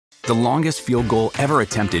The longest field goal ever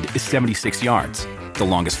attempted is 76 yards. The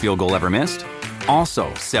longest field goal ever missed?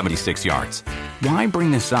 Also 76 yards. Why bring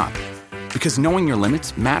this up? Because knowing your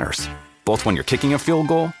limits matters, both when you're kicking a field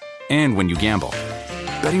goal and when you gamble.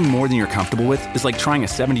 Betting more than you're comfortable with is like trying a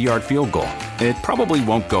 70-yard field goal. It probably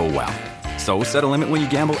won't go well. So set a limit when you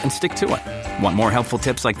gamble and stick to it. Want more helpful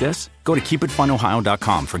tips like this? Go to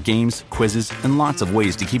keepitfunohio.com for games, quizzes, and lots of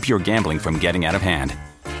ways to keep your gambling from getting out of hand.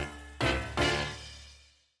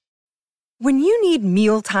 When you need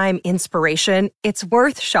mealtime inspiration, it's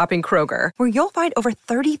worth shopping Kroger, where you'll find over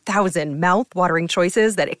 30,000 mouth-watering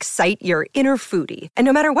choices that excite your inner foodie. And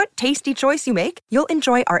no matter what tasty choice you make, you'll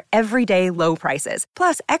enjoy our everyday low prices,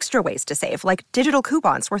 plus extra ways to save, like digital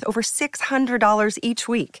coupons worth over $600 each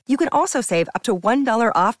week. You can also save up to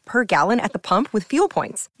 $1 off per gallon at the pump with fuel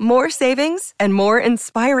points. More savings and more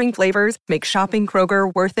inspiring flavors make shopping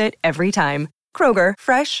Kroger worth it every time. Kroger,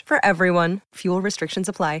 fresh for everyone. Fuel restrictions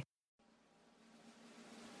apply.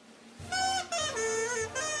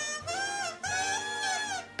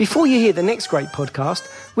 Before you hear the next great podcast,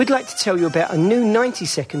 we'd like to tell you about a new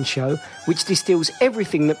 90-second show which distills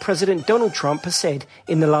everything that President Donald Trump has said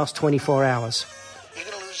in the last 24 hours. You're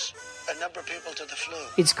going to lose a number of people to the flu.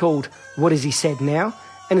 It's called What Has He Said Now?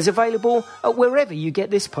 And is available at wherever you get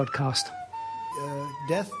this podcast.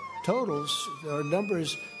 Death totals, our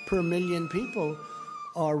numbers per million people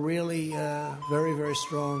are really very, very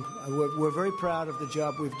strong. We're very proud of the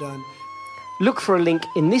job we've done. Look for a link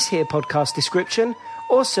in this here podcast description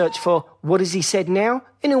or search for What Has He Said Now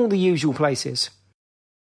in all the usual places.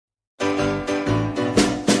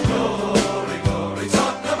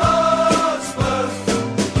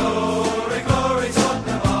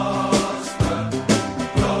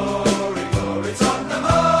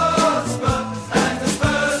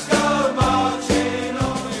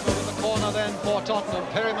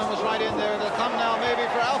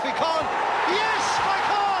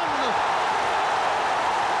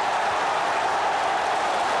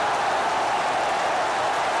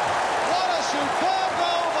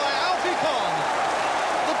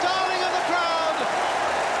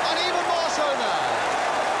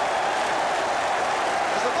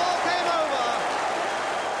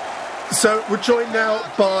 So we're joined now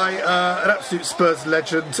by an absolute Spurs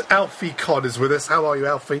legend. Alfie Conn is with us. How are you,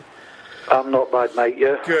 Alfie? I'm not bad, mate,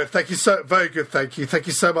 yeah. Good, thank you very good, thank you. Thank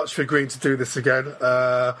you so much for agreeing to do this again.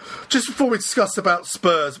 Just before we discuss about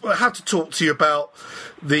Spurs, I have to talk to you about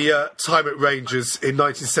the time at Rangers in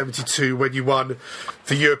 1972 when you won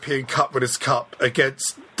the European Cup Winners' Cup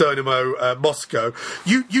against Dynamo Moscow.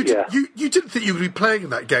 You didn't think you would be playing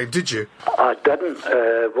in that game, did you? I didn't.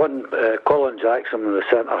 Colin Jackson, the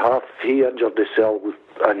centre half, he injured himself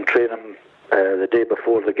in training the day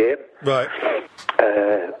before the game. Right.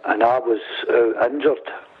 And I was injured,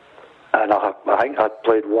 and I think I'd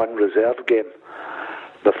played one reserve game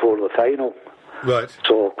before the final. Right.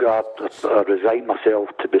 So I resigned myself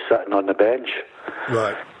to be sitting on the bench.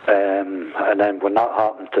 Right. And then when that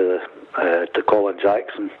happened to Colin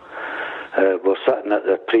Jackson, we're sitting at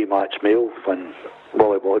the pre-match meal when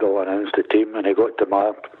Willie Waddle announced the team, and he got to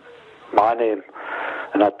my name,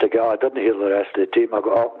 and I didn't hear the rest of the team. I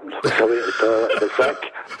got up and went away to the toilet to be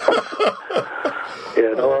sick.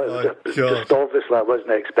 You know, just obviously I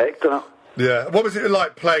wasn't expecting it. Yeah. What was it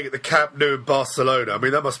like playing at the Camp Nou in Barcelona? I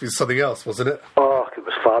mean, that must be something else, wasn't it? Oh, it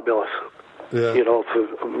was fabulous. Yeah. You know,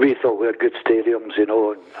 we thought we had good stadiums, you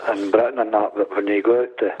know, in Britain and that, but when you go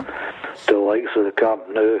out to the likes of the Camp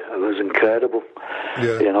Nou, it was incredible.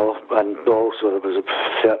 Yeah. You know, and also there was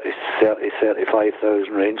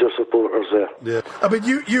 35,000 Rangers supporters there. Yeah. I mean,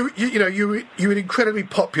 you were an incredibly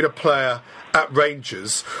popular player at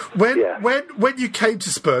Rangers. When you came to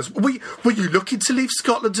Spurs, were you looking to leave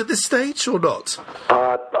Scotland at this stage or not?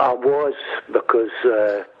 I was, because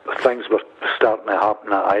things were starting to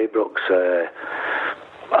happen at Ibrox.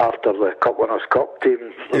 After the Cup Winners' Cup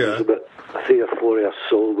team, there was about 3 or 4 years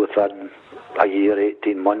sold within a year,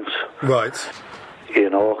 18 months. Right. You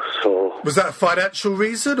know, so... Was that a financial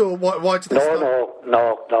reason, or why did they start?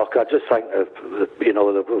 No. I just think that, you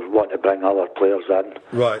know, they want to bring other players in.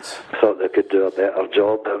 Right. Thought they could do a better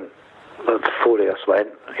job, and 4 years went,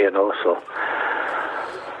 you know, so...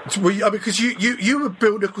 Because you were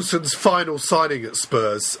Bill Nicholson's final signing at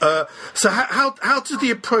Spurs. So how did the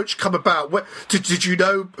approach come about? Did you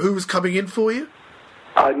know who was coming in for you?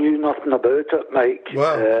 I knew nothing about it, Mike.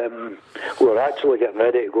 Wow. We were actually getting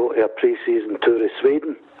ready to go to a pre-season tour of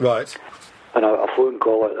Sweden. Right. And a phone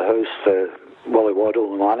call at the house for Willie Waddle,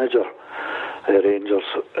 the manager of the Rangers,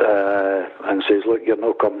 and says, look, you're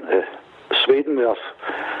not coming to Sweden with us,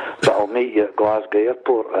 but I'll meet you at Glasgow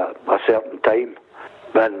Airport at a certain time.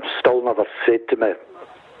 And still never said to me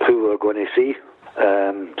who we were going to see.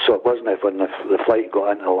 So it wasn't when the flight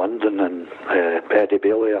got into London, and Eddie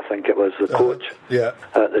Bailey, I think it was, the coach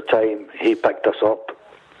at the time, he picked us up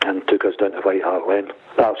and took us down to White Hart Lane.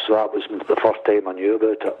 That was the first time I knew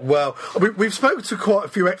about it. Well, I mean, we've spoken to quite a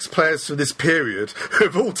few ex-players from this period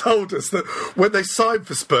who've all told us that when they signed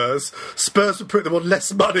for Spurs would put them on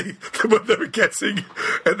less money than what they were getting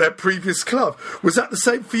at their previous club. Was that the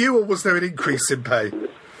same for you, or was there an increase in pay?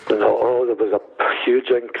 No, there was a huge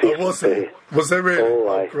increase in pay. Was there really?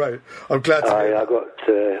 Oh, great. I'm glad to hear I got,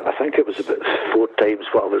 I think it was about 4 times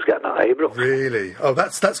what I was getting at Ibrox. Really? Oh,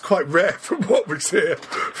 that's quite rare from what we hear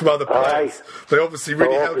from other players. They obviously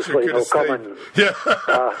really held you in good esteem.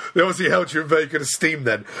 They obviously held you in very good esteem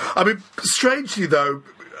then. I mean, strangely though,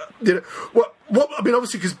 you know, what I mean,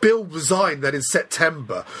 obviously because Bill resigned then in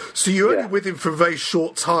September, so you're only with him for a very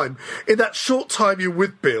short time. In that short time you're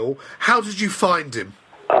with Bill, how did you find him?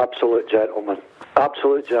 Absolute gentleman.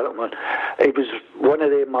 Absolute gentleman. He was one of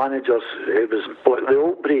the managers. He was the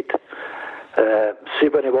old breed. See,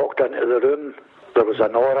 when he walked into the room, there was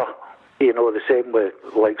an aura. You know, the same with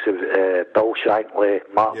the likes of Bill Shankly,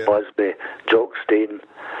 Mark Busby, Jock Stein.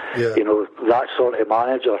 You know, that sort of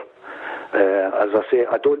manager. As I say,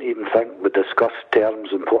 I don't even think we discussed terms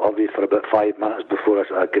and what have you for about 5 minutes before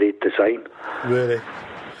I agreed to sign. Really?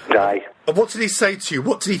 Aye. And what did he say to you?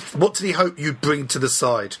 What did he hope you'd bring to the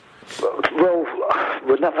side? Well,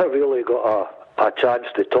 we never really got a chance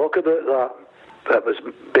to talk about that. It was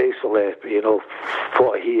basically, you know,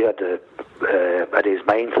 what he had in his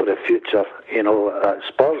mind for the future, you know, at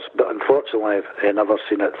Spurs. But unfortunately, he never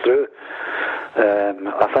seen it through.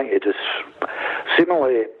 I think it just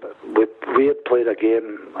seemingly we had played a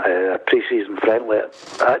game, a pre-season friendly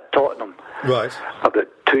at Tottenham, right, about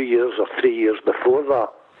 2 years or 3 years before that.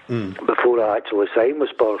 Before I actually signed with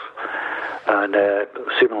Spurs. And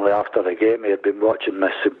seemingly after the game, he had been watching me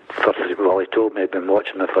he told me he'd been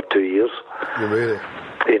watching me for 2 years. Oh, really?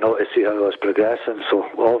 You know, to see how I was progressing. So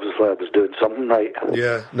obviously I was doing something right.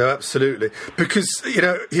 Yeah, no, absolutely. Because, you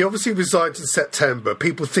know, he obviously resigned in September.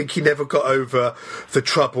 People think he never got over the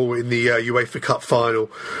trouble in the UEFA Cup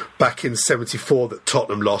final back in '74 that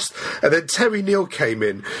Tottenham lost. And then Terry Neal came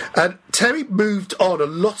in. And Terry moved on a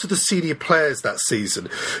lot of the senior players that season.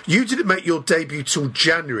 You didn't make your debut till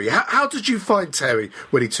January. How did you find Terry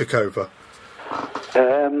when he took over?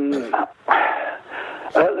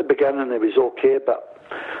 At the beginning, it was okay, but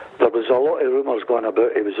there was a lot of rumours going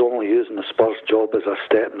about he was only using the Spurs job as a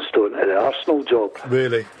stepping stone to the Arsenal job.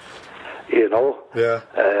 Really? You know? Yeah.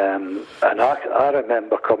 And I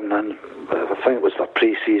remember coming in, I think it was for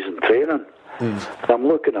pre-season training, and I'm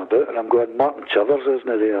looking about and I'm going, Martin Chivers isn't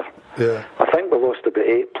there? Yeah. I think we lost about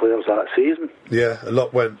 8 players that season. Yeah, a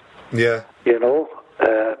lot went. Yeah. You know?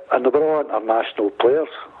 And they were all international players.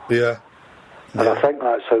 Yeah. And I think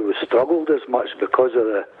that's how we struggled as much, because of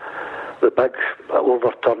the big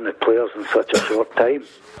overturn of players in such a short time.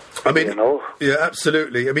 I mean, you know? Yeah,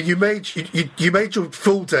 absolutely. I mean, you made your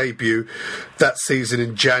full debut that season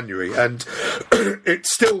in January, and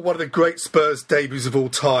it's still one of the great Spurs debuts of all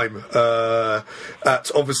time.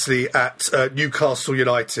 At Newcastle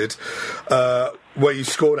United, where you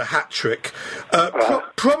scored a hat trick.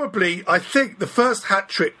 Probably, I think, the first hat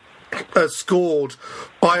trick scored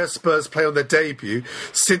by a Spurs player on their debut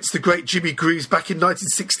since the great Jimmy Greaves back in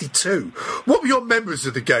 1962. What were your memories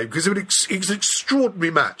of the game? Because it was an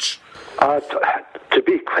extraordinary match. To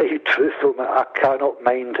be quite truthful, I cannot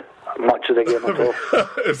mind much of the game at all.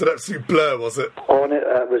 It was an absolute blur, was it? On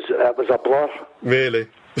it was a blur. Really?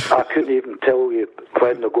 I couldn't even tell you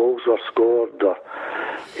when the goals were scored, or,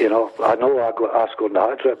 you know, I know I scored the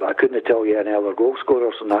hat-trick, but I couldn't tell you any other goal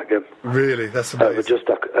scorers in that game. Really? That's amazing.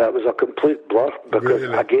 It was a complete blur, because,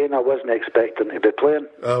 again, I wasn't expecting to be playing.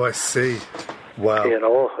 Oh, I see. Wow. You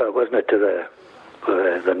know, it wasn't to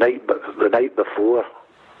the night before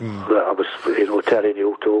that I was, you know, Terry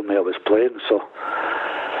Neal told me I was playing, so...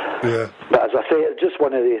 Yeah. But as I say, it's just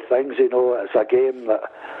one of these things, you know, it's a game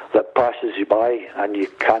that passes you by and you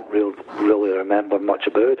can't really remember much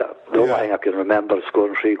about it. The only thing I can remember is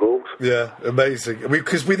scoring 3 goals. Yeah, amazing.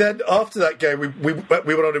 Because we then, after that game, we went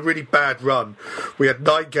on a really bad run. We had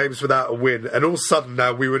 9 games without a win, and all of a sudden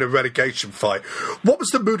now we were in a relegation fight. What was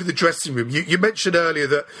the mood of the dressing room? You mentioned earlier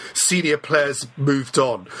that senior players moved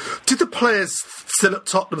on. Did the players still at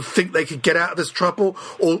Tottenham think they could get out of this trouble,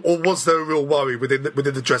 or was there a real worry within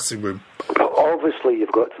the dressing room? Obviously,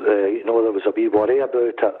 you've got, you know, there was a wee worry about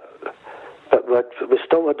it, but we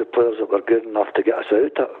still had the players that were good enough to get us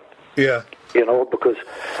out of it. Yeah. You know, because,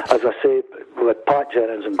 as I say, we had Pat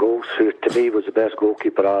Jennings in goals, who to me was the best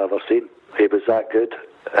goalkeeper I ever seen. He was that good.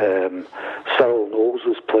 Cyril Knowles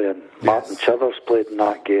was playing. Yes. Martin Chivers played in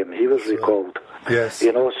that game. He was recalled. Yes.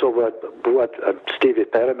 So we had Stevie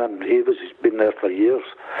Perriman. He's been there for years.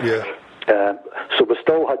 Yeah. So we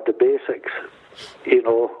still had the basics,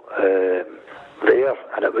 there,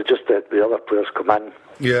 and it was just that the other players come in.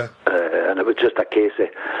 Yeah. And it was just a case of,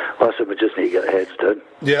 listen, we just need to get our heads down.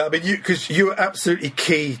 Yeah, I mean, because you were absolutely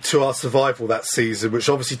key to our survival that season, which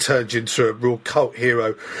obviously turned you into a real cult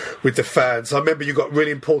hero with the fans. I remember you got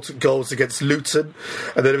really important goals against Luton,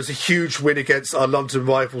 and then there was a huge win against our London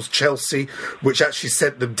rivals Chelsea, which actually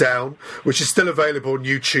sent them down, which is still available on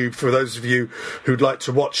YouTube for those of you who'd like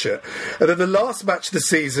to watch it. And then the last match of the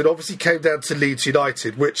season obviously came down to Leeds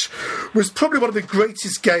United, which was probably one of the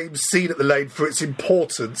greatest games seen at the Lane for its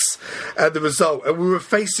importance and the result. And we were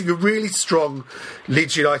facing a really strong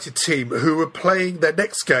Leeds United team who were playing, their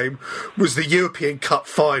next game was the European Cup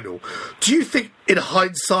final. Do you think, in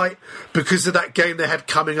hindsight, because of that game they had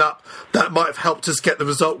coming up, that might have helped us get the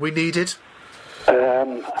result we needed?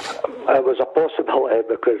 It was a possibility,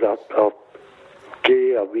 because I'll give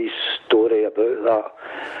you a wee story about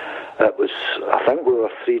that. It was, I think we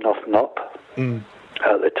were 3-0 up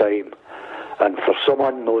at the time. And for some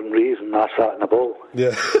unknown reason, I sat in the ball.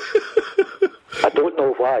 Yeah. I don't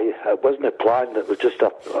know why. It wasn't planned. It was just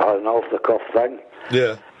an off-the-cuff thing.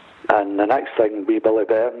 Yeah. And the next thing, wee Billy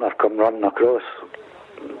Berner come running across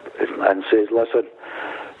and says, listen,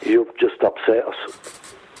 you've just upset us.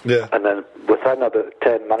 Yeah. And then within about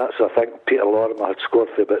 10 minutes, I think Peter Lorimer had scored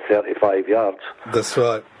for about 35 yards. That's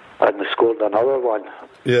right. And they scored another one.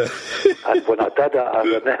 Yeah. And when I did it, I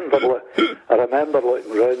remember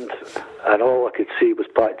looking round, and all I could see was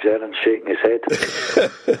Pat Jennings shaking his head.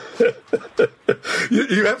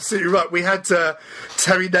 You're absolutely right. We had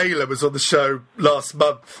Terry Naylor was on the show last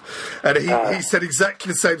month, and he said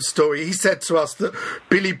exactly the same story. He said to us that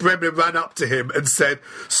Billy Bremner ran up to him and said,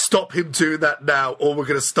 stop him doing that now, or we're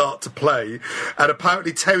going to start to play. And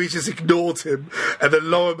apparently Terry just ignored him, and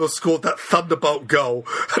then Lorimer scored that thunderbolt goal.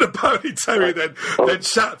 And apparently Terry then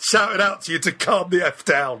shouted out to you to calm the F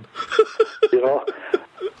down.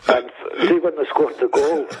 And see, when they scored the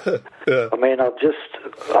goal, yeah. I mean,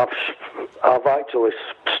 I've actually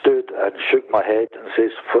stood and shook my head and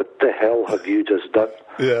says, what the hell have you just done?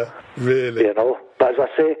 Yeah, really. But as I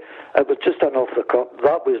say, it was just an off the cuff.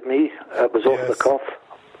 That was me. It was off the cuff.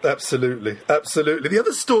 Absolutely, absolutely. The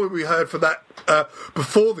other story we heard from that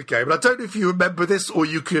before the game, and I don't know if you remember this or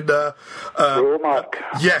you can... Romark.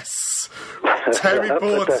 Yes. Terry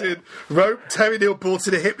Neal brought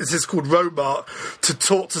in a hypnotist called Romark to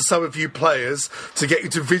talk to some of you players to get you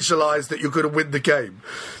to visualise that you're going to win the game.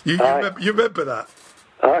 You remember that?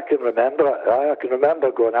 I can remember it. I can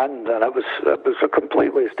remember going in, and it was a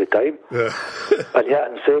complete waste of time. Yeah. And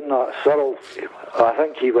yet, in saying that, Cyril, I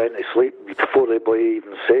think he went to sleep before the boy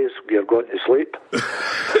even says you're going to sleep.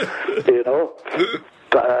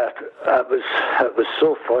 But it was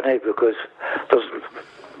so funny because there's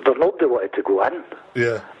nobody wanted to go in.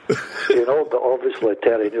 Yeah. But obviously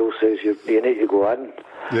Terry Neal says you need to go in.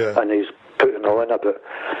 Yeah. And he's putting on about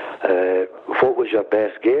what was your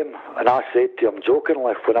best game, and I said to him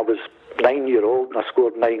jokingly, when I was 9-year-old and I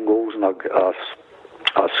scored 9 goals in a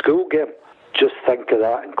school game, just think of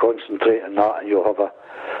that and concentrate on that, and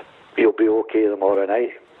you'll be okay tomorrow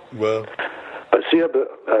night. Well, but see, it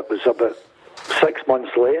was about 6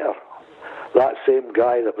 months later, that same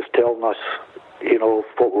guy that was telling us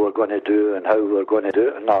what we were going to do and how we were going to do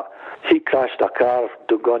it and that, he crashed a car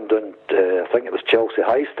going down, I think it was Chelsea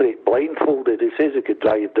High Street, blindfolded. He says he could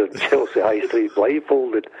drive down Chelsea High Street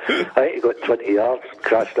blindfolded. I think he got 20 yards and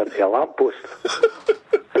crashed into a lamppost.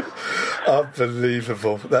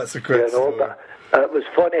 Unbelievable. That's a great story. But it was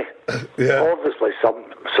funny. Yeah. Obviously,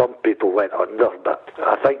 some people went under, but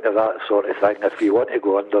I think of that sort of thing. If you want to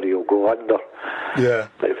go under, you'll go under. Yeah.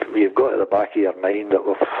 If you've got at the back of your mind that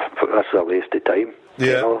that's a waste of time.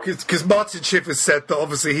 Yeah, because Martin Chivers said that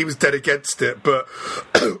obviously he was dead against it, but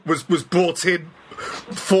was brought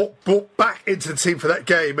back into the team for that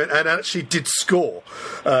game and actually did score,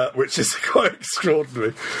 which is quite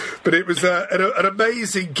extraordinary. But it was an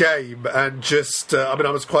amazing game, and just I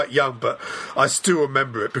was quite young, but I still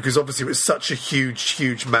remember it because obviously it was such a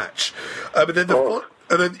huge match. But then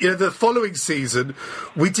the following season,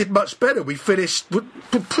 we did much better. We finished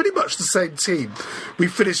pretty much the same team. We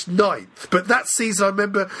finished 9th. But that season, I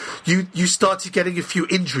remember you started getting a few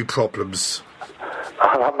injury problems.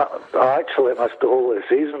 I actually missed the whole of the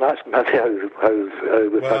season. That's maybe how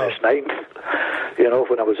we finished 9th.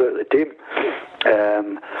 When I was out of the team.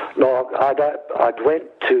 I'd went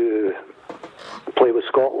to play with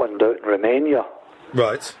Scotland out in Romania.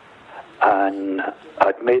 Right. and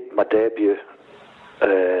I'd made my debut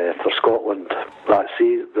for Scotland that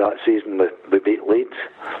season. We beat Leeds,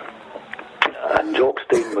 and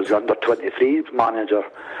Jockstein was under 23s manager,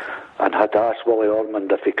 and had asked Willie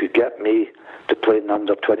Ormond if he could get me to play in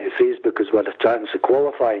under 23s because we had a chance of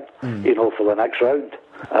qualifying, for the next round,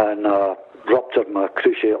 and ruptured my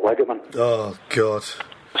cruciate ligament. Oh God!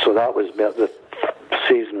 So that was the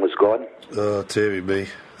season was gone. Oh dearie me!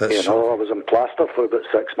 I was in plaster for about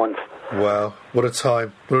 6 months. Wow, what a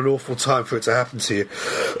time! What an awful time for it to happen to you.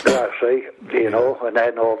 That's right. And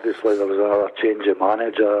then obviously there was another change of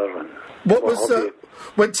manager. And what was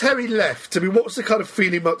when Terry left? I mean, what was the kind of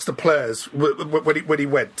feeling amongst the players when he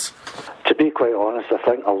went? To be quite honest, I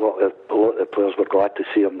think a lot of the players were glad to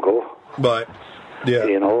see him go. Right. Yeah.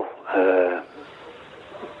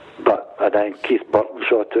 And then Keith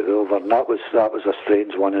Burtonshaw took over, and that was a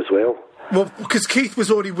strange one as well. Well, because Keith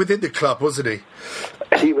was already within the club, wasn't he?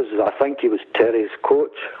 I think he was Terry's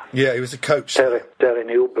coach. Yeah, he was a coach. Terry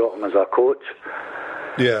Neal brought him as a coach.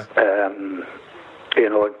 Yeah. And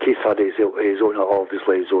Keith had his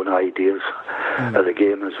own ideas of the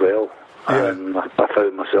game as well. Yeah. And I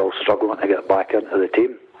found myself struggling to get back into the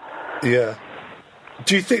team. Yeah.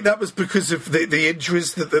 Do you think that was because of the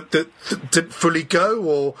injuries that didn't fully go,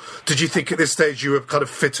 or did you think at this stage you were kind of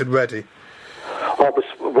fit and ready?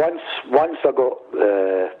 Once I got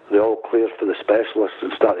the all clear for the specialists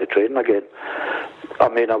and started training again, I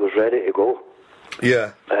was ready to go.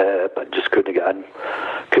 Yeah. But just couldn't get in.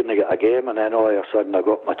 Couldn't get a game, and then all of a sudden I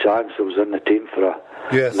got my chance. I was in the team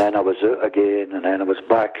Yes. And then I was out again, and then I was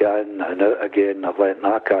back in and out again. I went,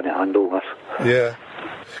 I can't handle this. Yeah.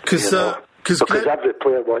 Because every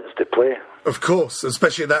player wants to play. Of course,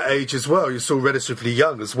 especially at that age as well. You're still relatively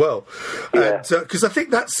young as well. Yeah. And because I think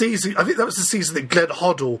that was the season that Glenn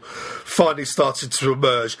Hoddle finally started to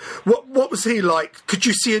emerge. What was he like? Could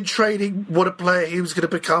you see in training what a player he was going to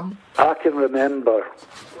become? I can remember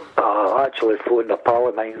I actually phoned a pal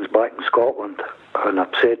of mine back in Scotland, and I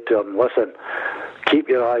said to him, listen, keep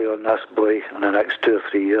your eye on this boy in the next 2 or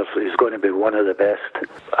 3 years. He's going to be one of the best.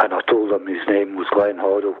 And I told him his name was Glenn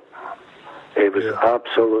Hoddle. He was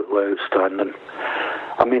absolutely outstanding.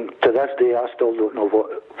 To this day, I still don't know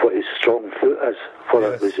what his strong foot is,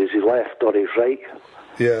 whether it was his left or his right.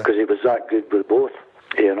 Yeah. Because he was that good with both.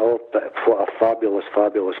 But what a fabulous,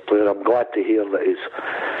 fabulous player. I'm glad to hear that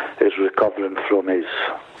he's recovering from his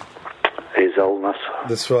illness.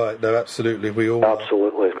 That's right. No, absolutely. We all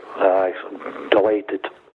absolutely. I'm delighted.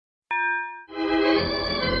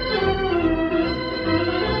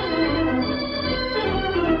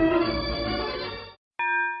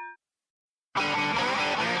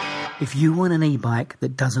 If you want an e-bike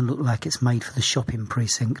that doesn't look like it's made for the shopping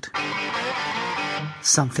precinct,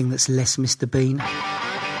 something that's less Mr. Bean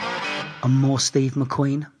and more Steve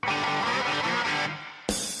McQueen,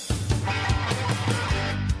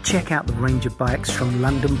 check out the range of bikes from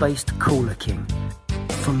London-based Cooler King.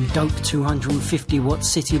 From dope 250-watt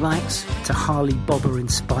city bikes to Harley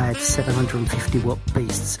Bobber-inspired 750-watt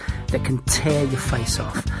beasts that can tear your face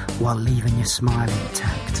off while leaving your smile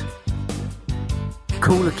intact.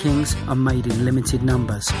 Cooler Kings are made in limited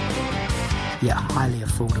numbers, yet highly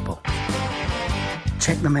affordable.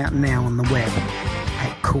 Check them out now on the web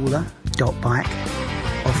at cooler.bike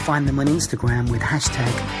or find them on Instagram with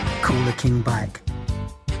hashtag CoolerKingBike.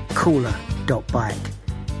 Cooler.bike.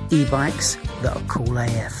 E-bikes that are cool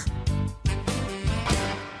AF.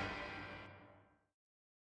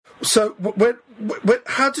 So,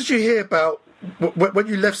 how did you hear about... When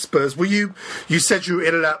you left Spurs, you said you were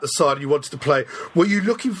in and out the side and you wanted to play. Were you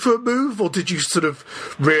looking for a move, or did you sort of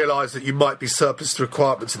realise that you might be surplus to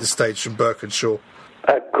requirements at this stage from Birkinshaw?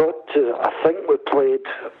 I think we played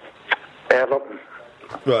Everton.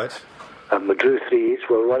 Right. And we drew 3 each.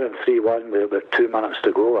 We were running 3-1 with about 2 minutes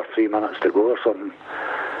to go, or 3 minutes to go or something.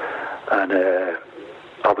 And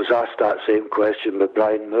I was asked that same question with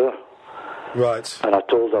Brian Moore. Right. And I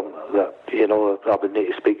told him that, I would need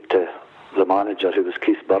to speak to the manager, who was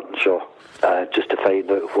Keith Burtonshaw, just to find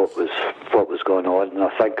out what was going on. And I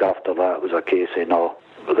think after that it was a case of, no,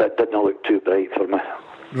 that didn't look too bright for me.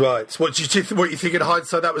 Right. What you think in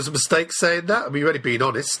hindsight that was a mistake saying that? You're only being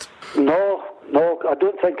honest. No, I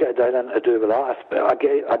don't think it had anything to do with that.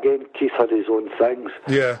 Again, Keith had his own things.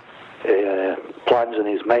 Yeah. Plans in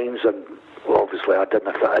his minds, and obviously I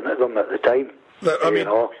didn't fit into them at the time.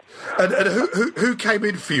 And who came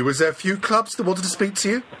in for you? Was there a few clubs that wanted to speak to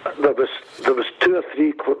you? There was two or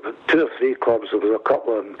three clubs. There was a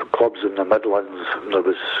couple of clubs in the Midlands. There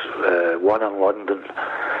was one in London.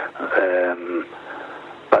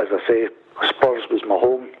 But as I say, Spurs was my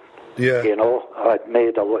home. Yeah. You know, I'd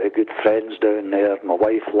made a lot of good friends down there. My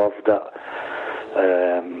wife loved it.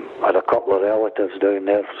 I had a couple of relatives down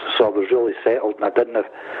there, so I was really settled, and I didn't have...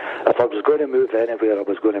 If I was going to move anywhere, I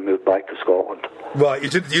was going to move back to Scotland. Right, you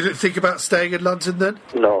didn't think about staying in London then?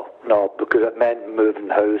 No, because it meant moving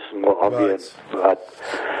house and what have you. And I had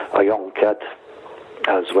a young kid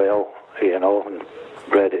as well, you know, and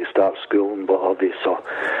ready to start school and what have you. So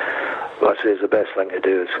I say the best thing to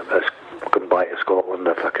do is come back to Scotland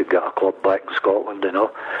if I could get a club back in Scotland, you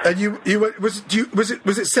know. And you went, was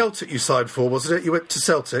it Celtic you signed for, wasn't it? You went to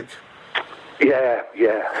Celtic? Yeah.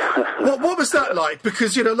 What was that like?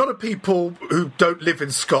 Because, you know, a lot of people who don't live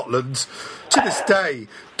in Scotland, to this day,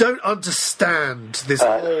 don't understand this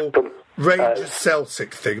whole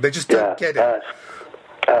Rangers-Celtic thing. They just don't get it.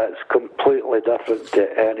 It's completely different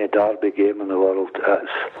to any derby game in the world.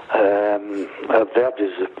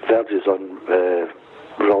 Verges on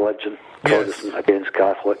religion, Protestant against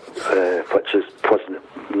Catholic, which wasn't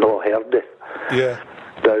not heard of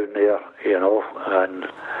down there, you know, and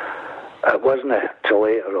it wasn't till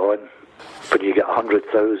later on when you get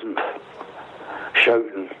 100,000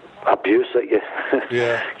 shouting abuse at you,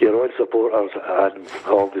 your own supporters, and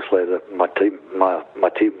obviously my team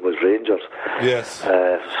was Rangers. Yes.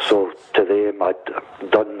 So to them,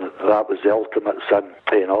 I'd done that was the ultimate sin,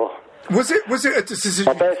 you know. Was it a decision?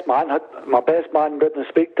 My best man wouldn't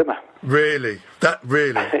speak to me. Really? That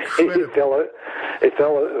really? He fell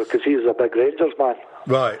out because he was a big Rangers man.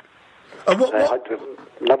 Right. And what? I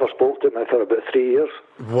never spoke to him for about 3 years.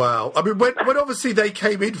 Wow. I mean, when obviously they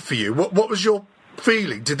came in for you, what was your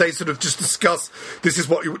feeling? Did they sort of just discuss this is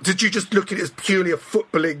what you... Did you just look at it as purely a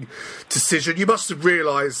footballing decision? You must have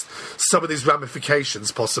realised some of these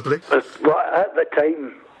ramifications, possibly. Well, at the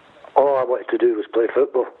time, all I wanted to do was play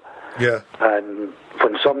football. Yeah. And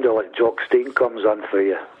when somebody like Jock Stein comes in for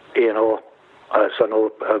you, you know, it's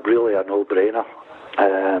really a no-brainer.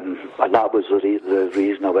 And that was the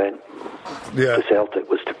reason I went to Celtic,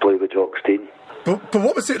 was to play with Jock Stein. But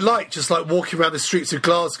what was it like, just like walking around the streets of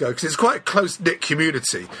Glasgow? Because it's quite a close-knit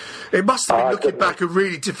community. It must have been, looking back, a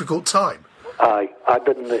really difficult time. I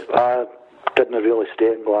didn't really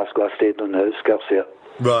stay in Glasgow. I stayed on the outskirts here.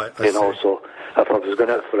 Right, I see. know, so if I was going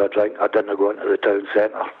out for a drink, I didn't go into the town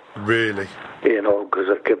centre. Really? You know, because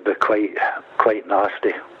it could be quite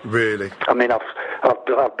nasty. Really? I mean,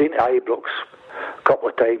 I've been to Ibrox a couple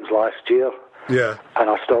of times last year. Yeah. And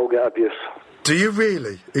I still get abuse. Do you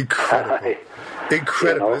really? Incredible.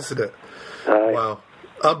 Incredible, you know, isn't it? Wow.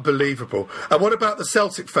 Unbelievable. And what about the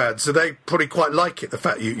Celtic fans? Do they probably quite like it, the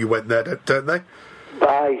fact you went there, don't they?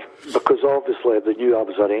 Aye, because obviously they knew I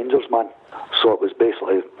was a Rangers man. So it was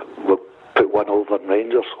basically, we put one over in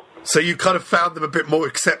Rangers. So you kind of found them a bit more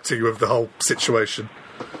accepting of the whole situation?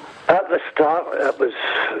 At the start, it was,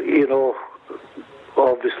 you know,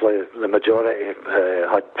 obviously the majority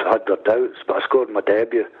had their doubts, but I scored my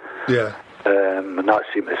debut. Yeah. And that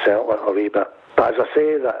seemed to settle it a wee bit. But as I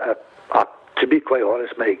say, to be quite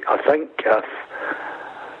honest, Mike, I think if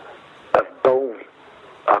Bill,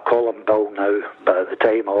 I call him Bill now, but at the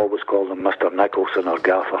time I always called him Mr. Nicholson or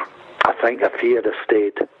Gaffer. I think if he had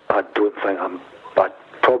stayed, I'd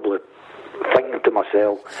probably, thinking to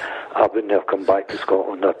myself, I wouldn't have come back to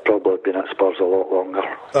Scotland. I'd probably been at Spurs a lot longer.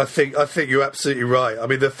 I think you're absolutely right. I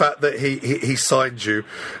mean, the fact that he signed you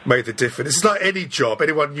made the difference. It's like any job.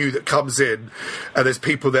 Anyone new that comes in, and there's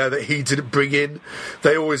people there that he didn't bring in,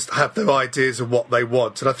 they always have their ideas of what they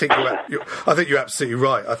want. And I think you're absolutely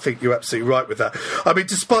right. I think you're absolutely right with that. I mean,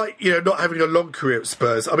 despite not having a long career at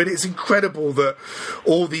Spurs, I mean, it's incredible that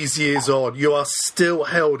all these years on, you are still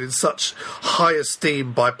held in such high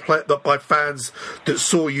esteem by fans that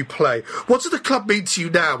saw you play. What does the club mean to you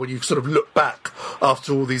now when you sort of look back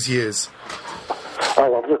after all these years? I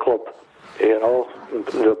love the club. You know,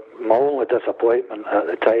 my only disappointment at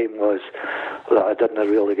the time was that I didn't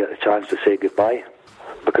really get a chance to say goodbye,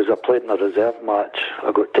 because I played in a reserve match.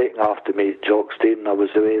 I got taken off to meet Jock Stein, and I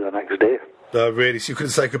was away the next day. Really? So you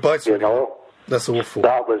couldn't say goodbye to him? That's awful.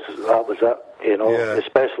 That was it,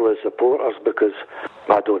 especially as supporters, because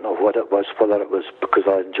I don't know what it was, whether it was because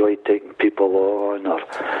I enjoyed taking people on or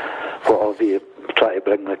whatever, you try to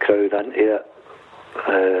bring the crowd into it.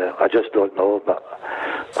 I just don't know, but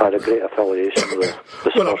I had a great affiliation with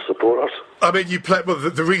the Spurs supporters. I mean, you played. Well,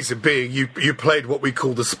 the reason being, you played what we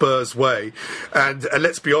call the Spurs way, and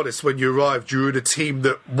let's be honest, when you arrived, you were in a team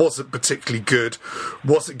that wasn't particularly good,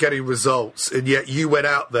 wasn't getting results, and yet you went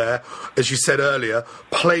out there, as you said earlier,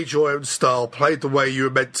 played your own style, played the way you were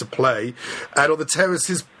meant to play, and on the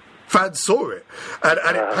terraces, fans saw it, and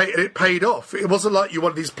it paid off. It wasn't like you're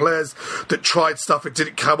one of these players that tried stuff, it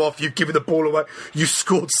didn't come off, you've given the ball away. You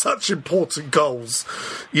scored such important goals,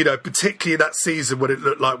 you know, particularly in that season when it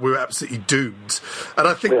looked like we were absolutely doomed. And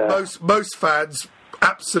I think most fans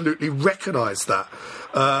absolutely recognised that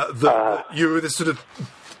you were this sort of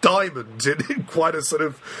diamond in quite a sort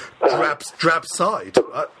of drab side.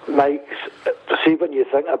 Mike, see, when you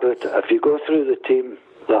think about it, if you go through the team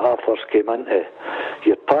that I first came into,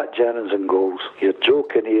 you're Pat Jennings in goals, you're Joe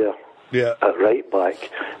Kinnear at right back,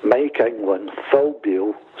 Mike England, Phil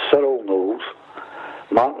Beale, Cyril Knowles,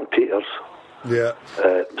 Martin Peters,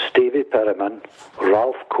 Stevie Perriman,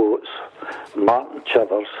 Ralph Coates, Martin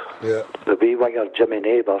Chivers, the wee winger Jimmy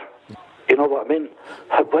Neighbour. You know what I mean?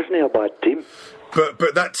 It wasn't a bad team.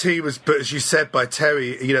 But that team was, but as you said by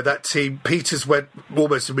Terry, you know, that team, Peters went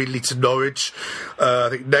almost immediately to Norwich. I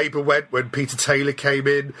think Neighbour went when Peter Taylor came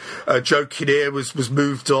in. Joe Kinnear was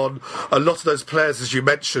moved on. A lot of those players, as you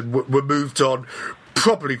mentioned, were moved on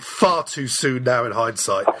probably far too soon now in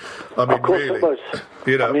hindsight. I mean, really. It was.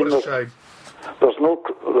 You know, what a shame. There's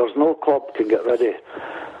no club can get rid of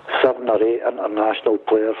 7 or 8 international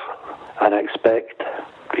players and expect,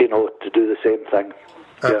 you know, to do the same thing.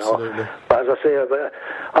 Absolutely. You know? But as I say,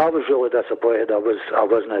 I was really disappointed. I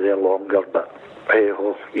wasn't there longer, but hey,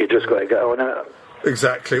 you just got to get on it.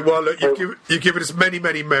 Exactly. Well, look, you've given us many,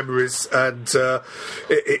 many memories, and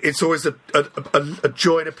it's always a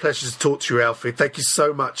joy and a pleasure to talk to you, Alfie. Thank you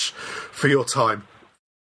so much for your time.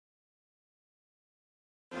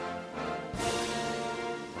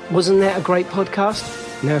 Wasn't that a great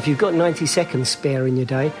podcast? Now, if you've got 90 seconds spare in your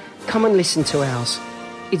day, come and listen to ours.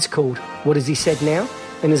 It's called What Has He Said Now?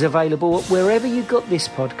 And is available wherever you got this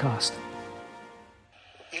podcast.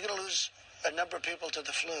 You're going to lose a number of people to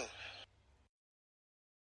the flu.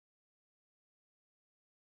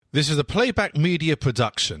 This is a Playback Media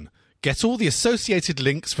production. Get all the associated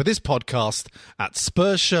links for this podcast at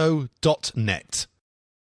spursshow.net.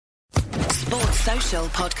 Sports Social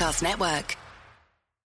Podcast Network.